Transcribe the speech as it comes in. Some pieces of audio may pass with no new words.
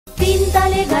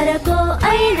घरको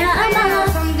ऐनामा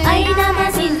ऐनामा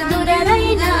सिन्दुर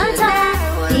रहेनछ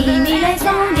तिमीलाई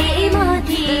सुने म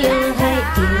थियो है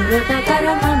तिम्रो त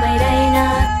कर्ममै रहेन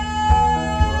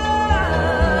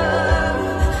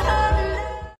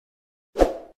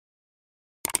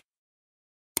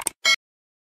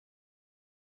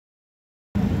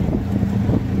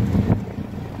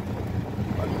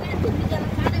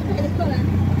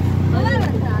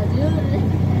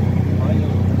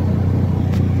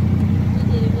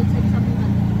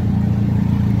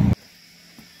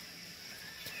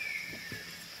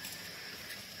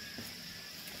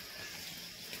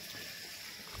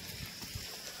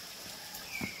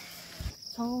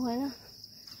हैन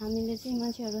हामीले चाहिँ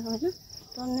मान्छेहरु हैन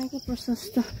तन्नकै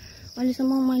प्रशस्त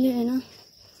अहिलेसम्म मैले हैन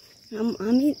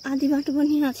हामी आधी बाटो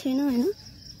पनि आएको छैन हैन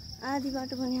आधी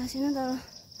बाटो पनि आएको छैन तर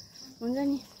हुन्छ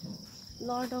नि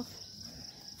lot of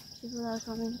people are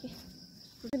coming के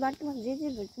त्यो बाटोमा जे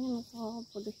भेट्छ नि म सब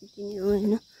फोटो खिच्ने हो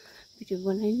हैन भिडियो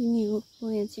बनाइदिने हो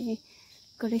यहाँ चाहिँ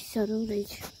गणेशहरु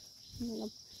रहेछ मतलब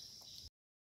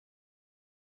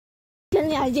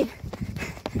चल्ने आज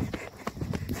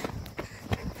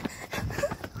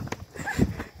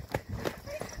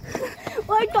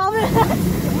ओइ टमे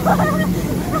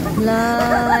ला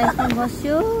यहाँ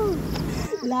बस्यो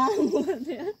ला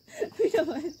भिडियो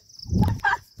भयो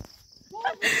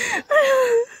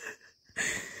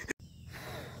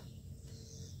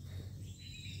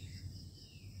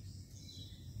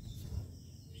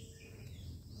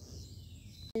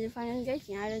फाइनल गाइस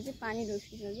यहाँ आएर चाहिँ पानी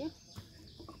ढुकिसक्यो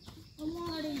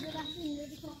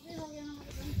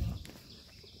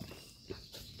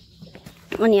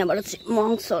अनि यहाँबाट चाहिँ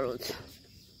मङ्क्सहरु छ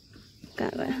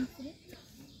कहाँ गयो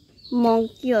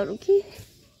मङ्कीहरु कि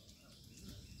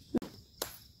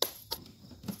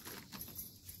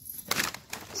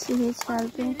सिधै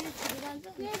चालपे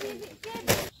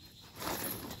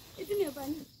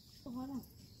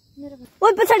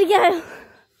ओइ पछाडि के आयो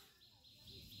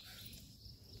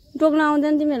टोक्न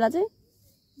आउँदैन तिमीहरुलाई चाहिँ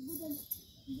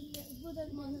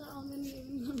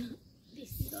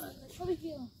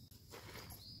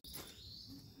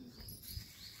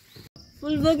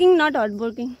फुल वर्किङ नट हार्ड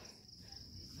वर्किङ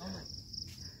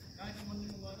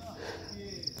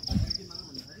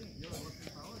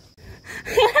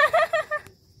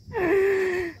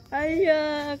आइया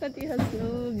कति हस्नु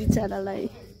बिचारालाई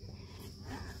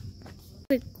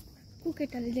को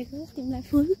केटाले दिएको तिमीलाई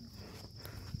फुल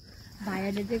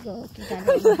भाइहरुले दिएको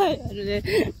केटाले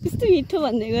कस्तो मिठो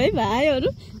भनिदिएको है भाइहरु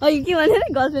अघि के भनेर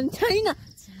गर्लफ्रेन्ड छैन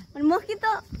अनि म के त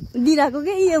दिइराको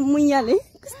के यो मुइयाले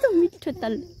कस्तो मिठो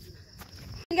तल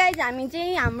गाइज हामी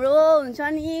चाहिँ हाम्रो हुन्छ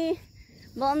नि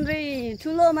बन्द्रै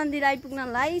ठुलो मन्दिर आइपुग्न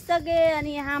लागिसके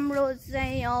अनि हाम्रो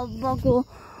चाहिँ अबको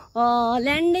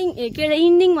ल्यान्डिङ के अरे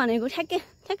इन्डिङ भनेको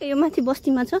ठ्याक्कै यो माथि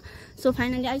बस्तीमा छ सो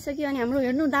फाइनली आइसक्यो अनि हाम्रो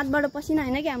हेर्नु दाँतबाट पसिना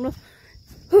हैन कि हाम्रो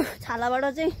छालाबाट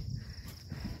चाहिँ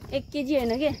 1 केजी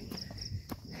हैन के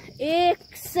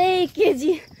 100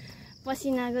 केजी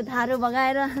पसिनाको धारो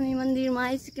बगाएर हामी मन्दिरमा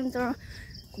आइसक्यौं तर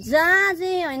जहाँ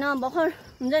चाहिँ हैन भर्खर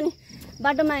हुन्छ नि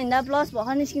बाटोमा हिँड्दा प्लस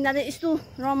भर्खर निस्किँदा चाहिँ यस्तो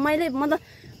रमाइलो मतलब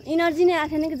इनर्जी नै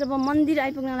आएन कि जब मन्दिर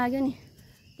आइपुग्न लाग्यो नि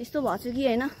यस्तो भएको छ कि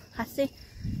हैन खासै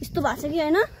यस्तो भएको छ कि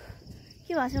हैन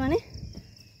के भएको छ भने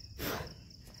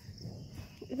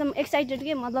एकदम एक्साइटेड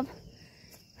के मतलब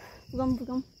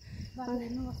पुगम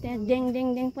त्यहाँ डेङ डेङ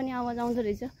डेङ पनि आवाज आउँदो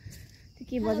रहेछ त्यो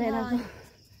के बजाइरहेको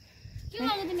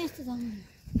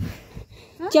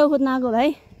च्याउ खोज्न आएको भाइ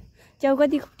च्याउ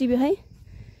कति टिप्यो है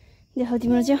देखाउ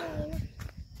तिम्रो च्याउ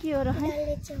के हो र है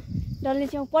डल्ले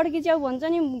च्याउ पड्के च्याउ भन्छ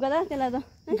नि गदा त्यसलाई त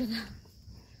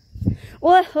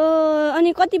ओहो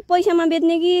अनि कति पैसामा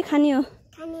बेच्ने कि खाने हो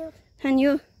खाने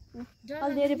हो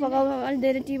अलि धेरै पकाऊ अलि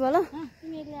धेरै टिप ल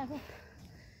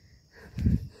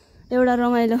एउटा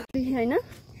रमाइलो हैन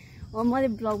मैले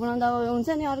भ्लग बनाउँदा हुन्छ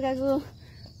नि अर्काको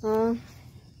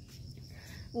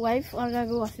वाइफ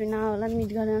अर्काको हस्बेन्ड होला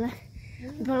मिट गर्नलाई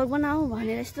भ्लग बनाऊ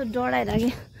भनेर यस्तो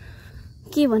डराइराखे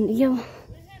के भन्ने के हो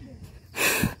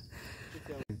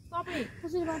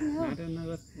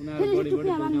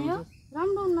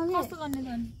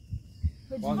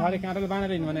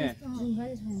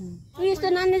यस्तो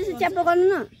नानी जस्तो च्याप्पो गर्नु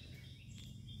न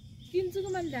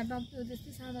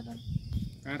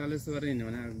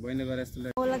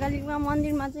मोलकालिको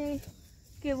मन्दिरमा चाहिँ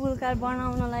केबुल कार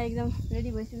बनाउनलाई एकदम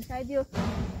रेडी भइसक्यो सायद यो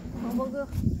अबको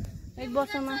 1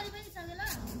 वर्षमा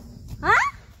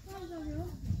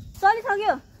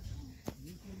चलिसक्यो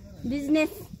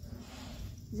बिजनेस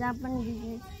जहाँ पनि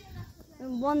बिजनेस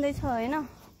बन्दैछ हैन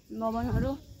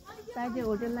भवनहरु सायद यो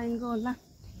होटल लाइनको होला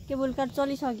केबुल कार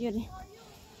चलिसक्यो रे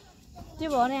त्यो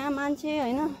भएर यहाँ मान्छे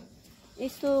हैन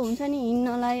यस्तो हुन्छ नि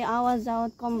हिँड्नलाई आवाज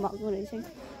जावत कम भएको रहेछ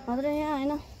मात्रै यहाँ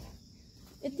होइन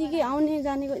यतिकै आउने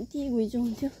जानेको यति घुइँचो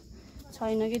हुन्थ्यो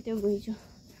छैन कि त्यो घुइँचो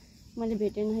मैले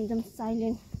भेटेन एकदम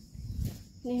साइलेन्ट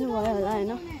देख्नुभयो होला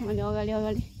होइन मैले अगाडि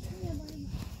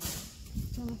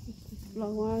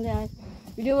भ्लग बनाउँदै आएँ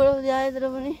भिडियो बनाउँदै आएँ तर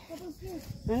पनि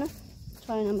होइन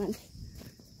छैन मान्छे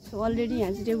सो अलरेडी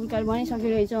यहाँ चाहिँ टेबल कार बनिसकेको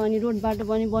रहेछ अनि रोड बाटो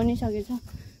पनि बनिसकेको छ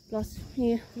प्लस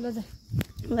यो ल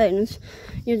हेर्नुहोस्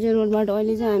यो चाहिँ रोड बाटो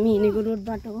अहिले चाहिँ हामी हिँडेको रोड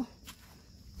बाटो हो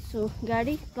सो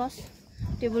गाडी प्लस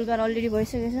टेबल कार अलरेडी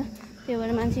भइसकेको छ त्यही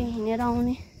भएर मान्छे हिँडेर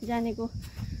आउने जानेको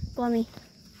कमी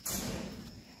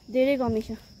धेरै कमी छ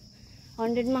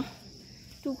 100मा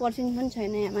 2% पनि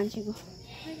छैन यहाँ मान्छेको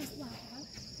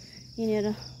हिँडेर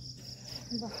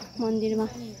मन्दिरमा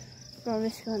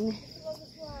प्रवेश गर्ने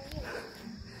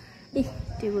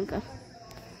टेबल कार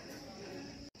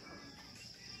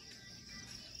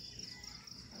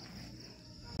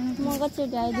म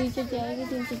कतिचोटि आएँ 2 चोटि आएँ कि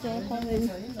 3 चोटि आएँ थाहा भएन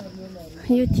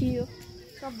यो थियो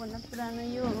सबभन्दा पुरानो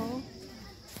यो हो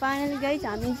फाइनली गाइज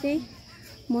हामी चाहिँ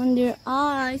मन्दिर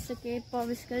आइसके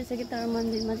प्रवेश गरिसके तर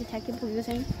मन्दिरमा चाहिँ ठ्याक्कै पुगेको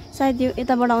छैन सायद यो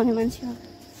यताबाट आउने मान्छे हो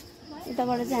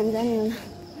यताबाट चाहिँ हामी जाने होला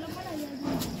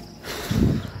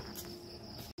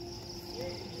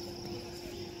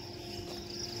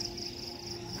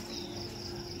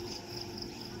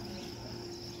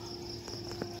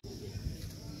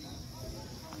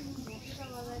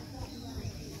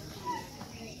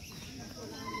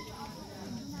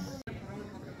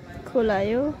खोला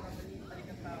यो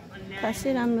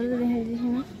खासै राम्रो त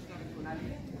देखेन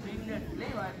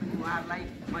उहाँहरूलाई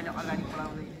मैले अगाडि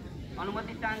बढाउँदै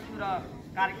अनुमति चाहन्छु र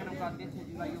कार्यक्रमका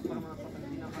अध्यक्षज्यूलाई यो प्रमाण पत्र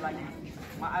दिनको लागि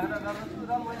म आग्रह गर्दछु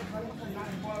र मैले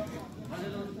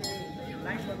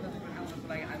लाइभ गर्दछु पठाउनको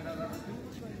लागि आग्रह गर्दछु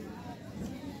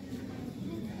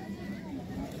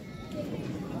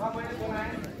र मैले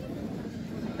बोलाएँ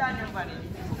सीता नेपाली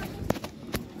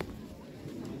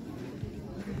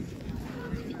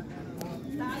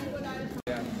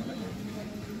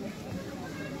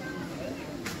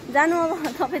जानु अब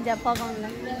तपाईँ झ्याप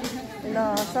पकाउनुलाई ल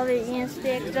सबै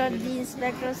इन्सपेक्टर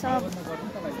डिन्सपेक्टर सब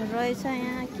रहेछ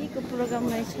यहाँ के को प्रोग्राम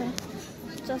रहेछ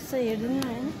जसो हेर्नु न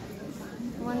होइन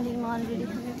मन्दिरमा अलरेडी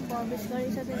प्रवेश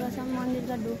गरिसकेको छ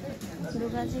मन्दिरका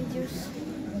ढोका चाहिँ जुस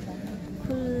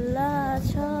खुल्ला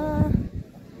छ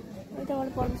यताबाट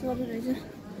प्रवेश गरिरहेछ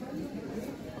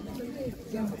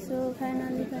सो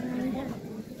फाइनली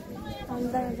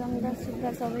जम्दा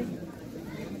सुक्दा सबै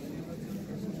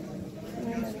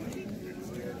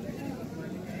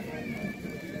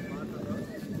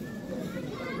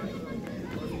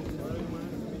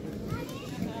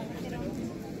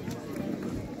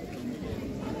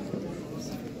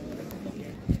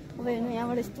अब हेर्नु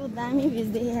यहाँबाट यस्तो दामी भ्यूज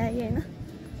देखायो होइन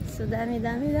यस्तो दामी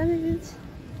भ्यूज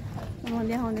म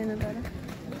देखाउँदैन तर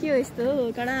के हो यस्तो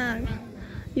कडा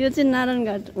यो चाहिँ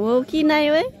नारायणघाट हो कि नाइ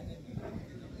है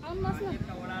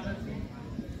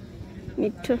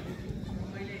मिठो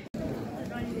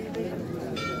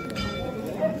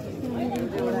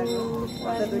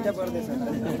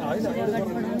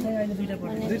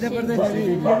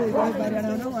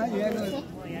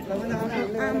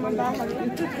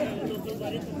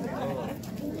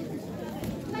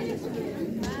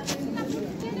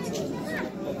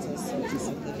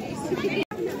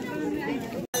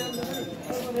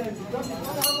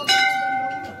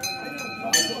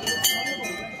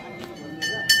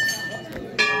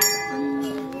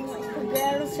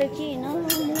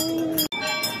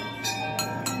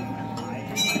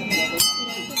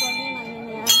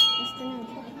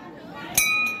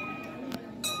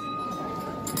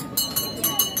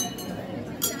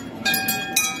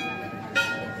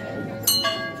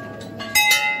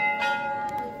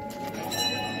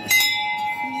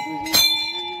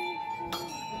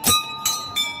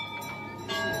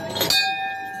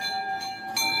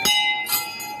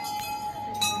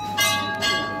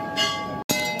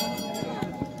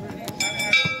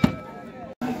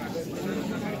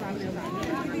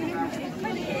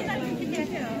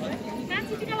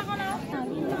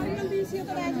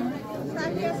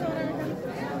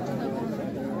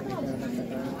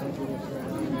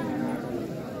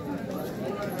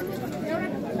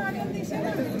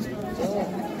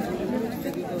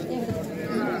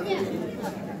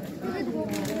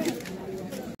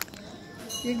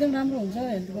एकदम राम्रो हुन्छ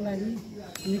हेल्थको लागि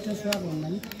मिठो स्वाद भन्दा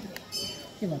नि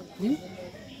के भयो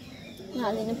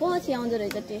हालिदिनु पछि आउँदो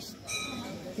रहेछ टेस्ट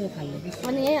के खाल्ने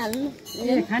अनि यही हाल्नु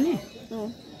ए खाने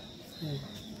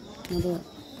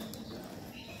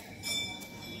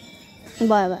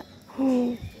भयो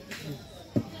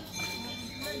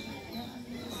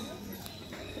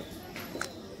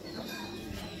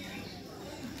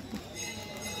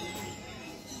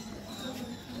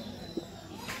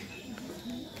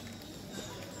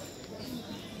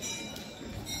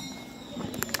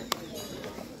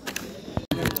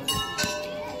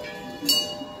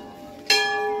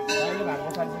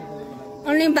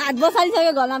भात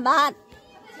बसालिसक्यो घरमा भात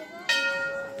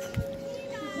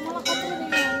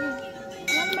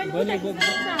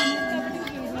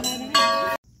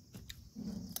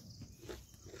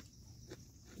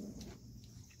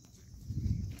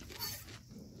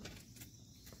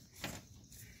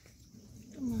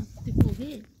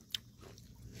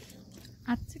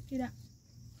kira.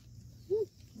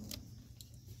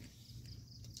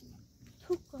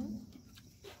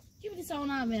 के पनि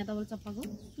साउना बेला तपाईँ चप्पाको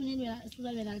सुने बेला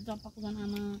सुधार बेला चप्पाको झन्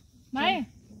आमा भाइ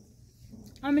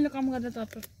हामीले कम गर्दा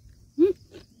चप्पा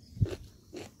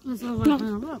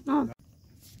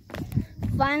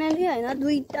फाइनली होइन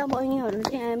दुईवटा बहिनीहरू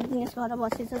चाहिँ हामी बिजनेस गरेर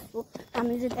बसेछ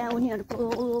हामीले चाहिँ त्यहाँ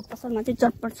उनीहरूको पसलमा चाहिँ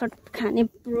चटपट खाने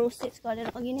प्रोसेस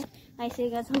गरेर अघि नै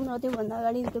आइसकेका छौँ र त्योभन्दा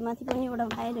अगाडि त्यो माथि पनि एउटा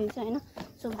भाइ रहेछ होइन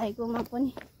सो भाइकोमा पनि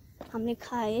हामीले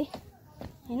खाएँ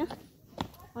होइन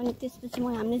अनि त्यसपछि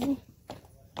हामीले चाहिँ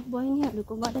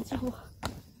बहिनीहरूकोबाट चाहिँ अब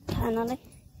खानालाई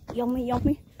यम्मी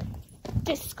यम्मी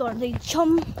टेस्ट गर्दैछौँ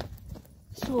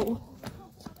सो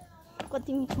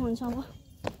कति मिठो हुन्छ अब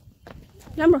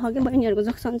राम्रो खालको बहिनीहरूको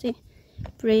जक्सन चाहिँ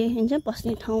पुरै हुन्छ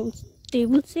बस्ने ठाउँ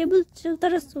टेबल सेबल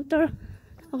चौतारा चौतारा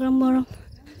अगरम बरम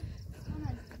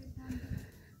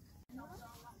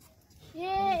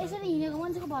ए यसरी हिँडेको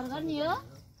मान्छेको भर गर्ने हो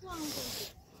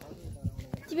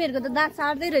तिमीहरूको त दाँत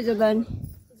साट्दै रहेछ बहिनी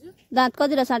दाँत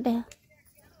कतिवटा साटे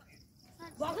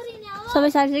सबै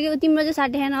साटिसक्यो तिम्रो चाहिँ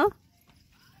साटेन हो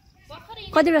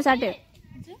कतिवटा साट्यो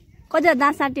कतिवटा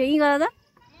दाँत साट्यो यहीँ गर त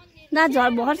दाँत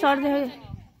भर्खर सर्दै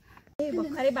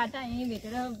भर्खरैबाट यहीँ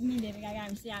भेटेर मिलेर गएको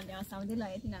हामी हामीले हँसाउँदै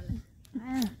लगेँ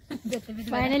तिनीहरूलाई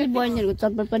फाइनली बहिनीहरूको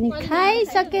चटपट पनि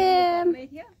खाइसके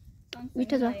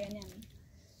मिठो छ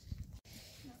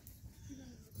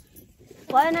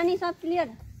भयो नानी सब क्लियर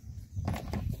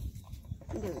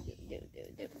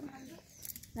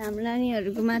हाम्रो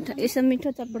नानीहरूको माथा यसो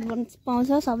मिठो चटपट बन पाउँछ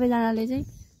सबैजनाले चाहिँ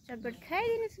चटपट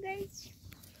खाइदिनुहोस् गाइस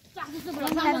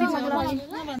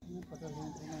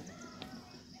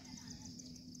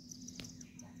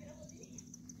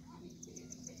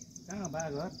कहाँ बा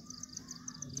घर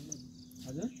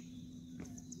हजुर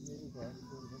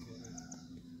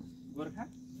गोर्खा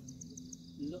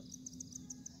लो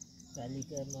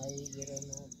कालिका माई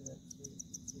गेरमा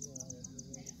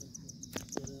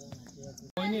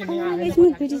अनि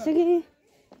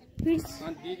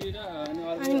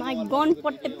माई गन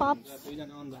पट्टे पाप्स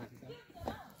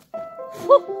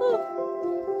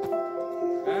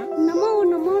नमो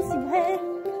नमो शिवाय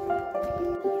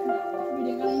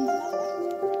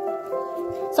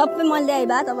सबै मैले ल्याएँ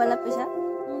भा तपाईँलाई पैसा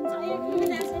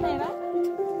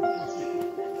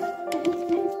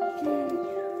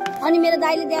अनि मेरो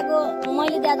दाइले दिएको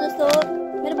मैले दिए जस्तो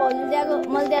मेरो भाउजूले दिएको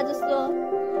मैले दिए जस्तो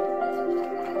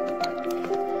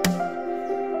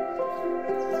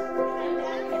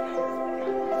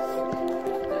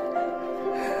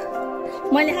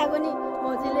मैले खाएको नि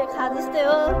भाउजूले खा जस्तै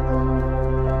हो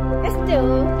यस्तै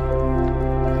हो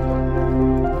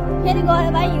फेरि गएर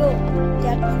भाइ यो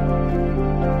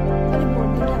फेरि भोट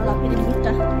दिने होला फेरि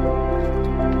बुट्टा